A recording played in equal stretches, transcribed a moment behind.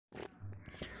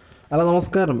Hello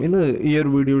നമസ്കാരം. ഇന്ന് ഈ ഒരു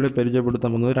വീഡിയോയുടെ പരിചയപ്പെടുത്താൻ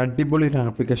പോകുന്നത് ഒരു അടിപൊളി ഒരു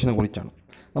ആപ്ലിക്കേഷനെ കുറിച്ചാണ്.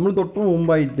 നമ്മൾ തൊട്ട്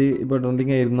മുമ്പായിട്ട് ഇപ്പോൾ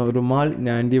ട്രെൻഡിങ് ആയിരുന്ന ഒരു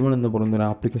Maal91 എന്ന് പറയുന്ന ഒരു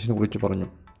ആപ്ലിക്കേഷനെ കുറിച്ച് പറഞ്ഞു.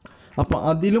 അപ്പോൾ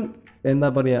അതിലും എന്താ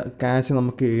പറയുക, ക്യാഷ്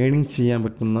നമുക്ക് ഏണിങ് ചെയ്യാൻ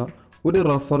പറ്റുന്ന ഒരു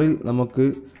റഫറിൽ നമുക്ക്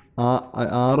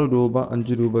 6 രൂപ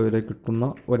 5 രൂപ വരെ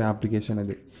കിട്ടുന്ന ഒരു ആപ്ലിക്കേഷൻ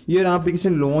ഇത്. ഈ ഒരു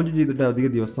ആപ്ലിക്കേഷൻ ലോഞ്ച് ചെയ്തിട്ട് അധിക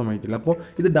ദിവസമായിട്ടില്ല. അപ്പോൾ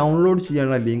ഇത് ഡൗൺലോഡ്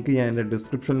ചെയ്യാനുള്ള ലിങ്ക് ഞാൻ എൻ്റെ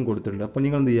ഡിസ്ക്രിപ്ഷനിൽ കൊടുത്തിട്ടുണ്ട്. അപ്പോൾ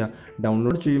നിങ്ങൾ എന്ത് ചെയ്യുക,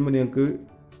 ഡൗൺലോഡ് ചെയ്യുമ്പോൾ നിങ്ങൾക്ക്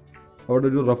അവിടെ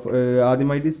ഒരു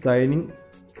ആദ്യമായിട്ട് സൈനിങ്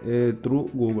ത്രൂ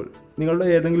ഗൂഗിൾ, നിങ്ങളുടെ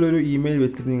ഏതെങ്കിലും ഒരു ഇമെയിൽ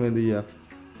വെച്ചിട്ട് നിങ്ങൾ എന്ത് ചെയ്യുക,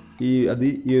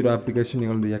 ഈ ഒരു ആപ്ലിക്കേഷൻ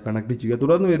നിങ്ങൾ എന്ത് ചെയ്യുക, കണക്ട് ചെയ്യുക.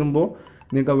 തുടർന്ന് വരുമ്പോൾ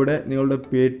നിങ്ങൾക്ക് അവിടെ നിങ്ങളുടെ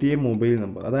Paytm മൊബൈൽ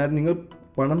നമ്പർ, അതായത് നിങ്ങൾ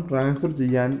പണം ട്രാൻസ്ഫർ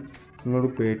ചെയ്യാൻ നിങ്ങളുടെ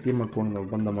Paytm അക്കൗണ്ട്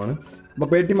നിർബന്ധമാണ്. അപ്പോൾ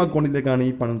Paytm അക്കൗണ്ടിലേക്കാണ്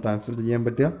ഈ പണം ട്രാൻസ്ഫർ ചെയ്യാൻ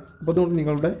പറ്റുക. അപ്പോൾ അതുകൊണ്ട്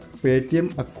നിങ്ങളുടെ Paytm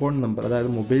അക്കൗണ്ട് നമ്പർ,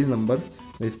 അതായത് മൊബൈൽ നമ്പർ,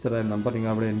 രജിസ്റ്റർ ആയ നമ്പർ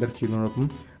നിങ്ങൾ അവിടെ എൻ്റർ ചെയ്യുന്നതോടൊപ്പം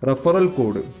റെഫറൽ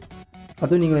കോഡ്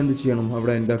അത് നിങ്ങൾ എന്ത് ചെയ്യണം,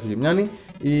 അവിടെ എൻ്റർ ചെയ്യും. ഞാൻ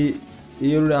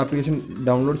ഈ ഒരു ആപ്ലിക്കേഷൻ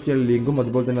ഡൗൺലോഡ് ചെയ്യാൻ ലിങ്കും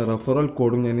അതുപോലെ തന്നെ റെഫറൽ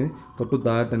കോഡും ഞാൻ തൊട്ട്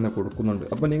താഴെ തന്നെ കൊടുക്കുന്നുണ്ട്.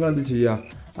 അപ്പോൾ നിങ്ങൾ എന്ത്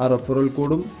ചെയ്യുക, ആ റെഫറൽ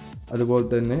കോഡും അതുപോലെ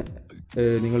തന്നെ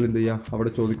നിങ്ങൾ എന്ത് ചെയ്യുക,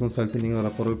 അവിടെ ചോദിക്കുന്ന സ്ഥലത്ത് നിങ്ങൾ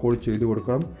റെഫറൽ കോഡ് ചെയ്ത്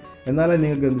കൊടുക്കണം. എന്നാലേ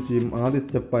നിങ്ങൾക്ക് എന്ത് ചെയ്യും, ആദ്യ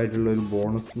സ്റ്റെപ്പായിട്ടുള്ള ഒരു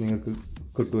ബോണസ് നിങ്ങൾക്ക്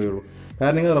കിട്ടുകയുള്ളൂ.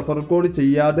 കാരണം നിങ്ങൾ റെഫറൽ കോഡ്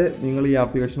ചെയ്യാതെ നിങ്ങൾ ഈ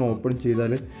ആപ്ലിക്കേഷൻ ഓപ്പൺ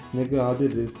ചെയ്താൽ നിങ്ങൾക്ക് ആദ്യ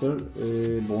രജിസ്റ്റർ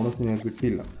ബോണസ് നിങ്ങൾക്ക്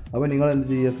കിട്ടില്ല. അപ്പോൾ നിങ്ങൾ എന്ത്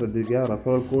ചെയ്യുക, ശ്രദ്ധിക്കുക,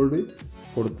 റെഫറൽ കോഡ്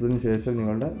കൊടുത്തതിന് ശേഷം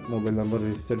നിങ്ങളുടെ മൊബൈൽ നമ്പർ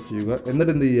രജിസ്റ്റർ ചെയ്യുക.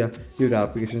 എന്നിട്ട് എന്ത് ചെയ്യുക, ഈ ഒരു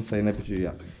ആപ്ലിക്കേഷൻ സൈൻ അപ്പ്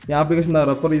ചെയ്യുക. ഈ application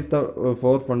refer is the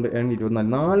four fund എൺ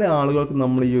 24 ആളുകൾക്ക്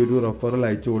നമ്മൾ ഈ ഒരു റെഫറൽ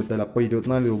അയച്ചു കൊടുത്താൽ അപ്പോൾ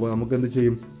 24 രൂപ നമുക്ക് എന്ത്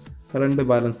ചെയ്യും, കറണ്ട്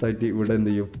ബാലൻസ് ആയിട്ട് ഇവിടെ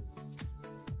എന്ത് ചെയ്യും,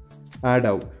 ആഡ്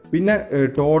ആവും. പിന്നെ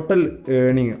ടോട്ടൽ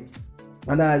ഏണിങ്,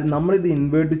 അതായത് നമ്മളിത്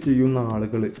ഇൻവൈറ്റ് ചെയ്യുന്ന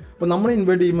ആളുകൾ, അപ്പോൾ നമ്മൾ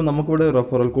ഇൻവൈറ്റ് ചെയ്യുമ്പോൾ നമുക്കിവിടെ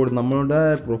റെഫറൽ കോഡ്, നമ്മളുടെ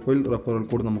പ്രൊഫൈൽ റെഫറൽ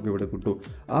കോഡ് നമുക്കിവിടെ കിട്ടും.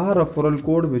 ആ റെഫറൽ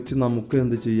കോഡ് വെച്ച് നമുക്ക്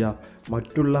എന്ത് ചെയ്യാം,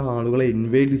 മറ്റുള്ള ആളുകളെ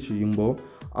ഇൻവൈറ്റ് ചെയ്യുമ്പോൾ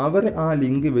അവർ ആ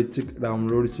ലിങ്ക് വെച്ച്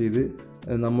ഡൗൺലോഡ് ചെയ്ത്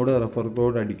നമ്മുടെ റെഫറൽ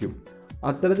കോഡ് അടിക്കും.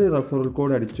 അത്തരത്തിൽ റെഫറൽ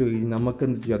കോഡ് അടിച്ചു കഴിഞ്ഞാൽ നമുക്ക്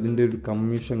എന്ത് ചെയ്യും, അതിൻ്റെ ഒരു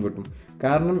കമ്മീഷൻ കിട്ടും.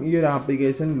 കാരണം ഈ ഒരു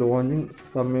ആപ്ലിക്കേഷൻ ലോഞ്ചിങ്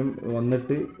സമയം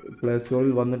വന്നിട്ട് പ്ലേ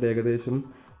സ്റ്റോറിൽ വന്നിട്ട് ഏകദേശം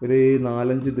ഒരു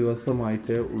 4-5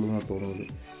 ദിവസമായിട്ടേ ഉള്ളൂ എന്നാണ് തോന്നുന്നത്.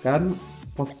 കാരണം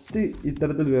ഫസ്റ്റ്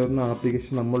ഇത്തരത്തിൽ വരുന്ന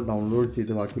ആപ്ലിക്കേഷൻ നമ്മൾ ഡൗൺലോഡ്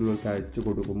ചെയ്ത് ബാക്കിയുള്ളവർക്ക് അയച്ചു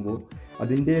കൊടുക്കുമ്പോൾ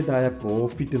അതിൻ്റേതായ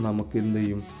പ്രോഫിറ്റ് നമുക്ക് എന്ത്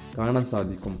ചെയ്യും, കാണാൻ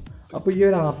സാധിക്കും. അപ്പോൾ ഈ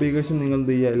ഒരു ആപ്ലിക്കേഷൻ നിങ്ങൾ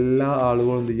എന്ത് ചെയ്യുക, എല്ലാ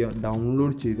ആളുകളും എന്ത് ചെയ്യുക,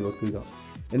 ഡൗൺലോഡ് ചെയ്ത് വെക്കുക.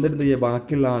 എന്നിട്ട് എന്ത് ചെയ്യുക,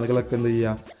 ബാക്കിയുള്ള ആളുകളൊക്കെ എന്ത്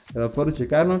ചെയ്യുക, റെഫർ ചെയ്യുക.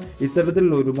 കാരണം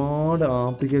ഇത്തരത്തിലുള്ള ഒരുപാട്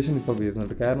ആപ്ലിക്കേഷൻ ഇപ്പോൾ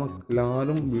വരുന്നുണ്ട്. കാരണം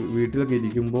എല്ലാവരും വീട്ടിലൊക്കെ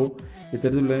ഇരിക്കുമ്പോൾ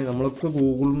ഇത്തരത്തിലുള്ള നമ്മളൊക്കെ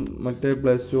ഗൂഗിളും മറ്റേ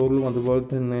പ്ലേ സ്റ്റോറിലും അതുപോലെ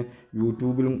തന്നെ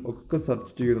യൂട്യൂബിലും ഒക്കെ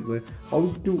സെർച്ച് ചെയ്യുന്നത് ഹൗ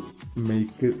ടു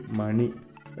മേക്ക് മണി.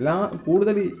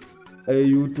 കൂടുതൽ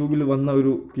യൂട്യൂബിൽ വന്ന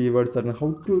ഒരു കീവേഡ്സ് ആണ് how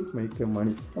to make a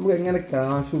money, നമുക്ക് എങ്ങനെ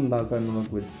ക്യാഷ് ഉണ്ടാക്കാൻ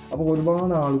നമുക്ക് വരും. അപ്പോൾ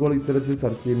ഒരുപാട് ആളുകൾ ഇത്തരത്തിൽ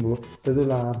സെർച്ച് ചെയ്യുമ്പോൾ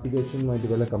ഇത്തരത്തിലുള്ള ആപ്ലിക്കേഷനുമായിട്ട്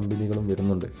പല കമ്പനികളും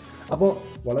വരുന്നുണ്ട്. അപ്പോൾ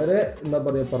വളരെ എന്താ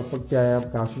പറയുക, പെർഫെക്റ്റ് ആയ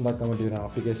ക്യാഷ് ഉണ്ടാക്കാൻ പറ്റിയ ഒരു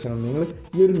ആപ്ലിക്കേഷനാണ്. നിങ്ങൾ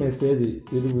ഈ ഒരു മെസ്സേജ്,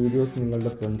 ഈ ഒരു വീഡിയോസ്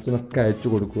നിങ്ങളുടെ ഫ്രണ്ട്സിനൊക്കെ അയച്ചു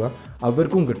കൊടുക്കുക,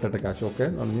 അവർക്കും കിട്ടട്ടെ ക്യാഷ്. ഓക്കെ,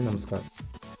 നന്ദി, നമസ്കാരം.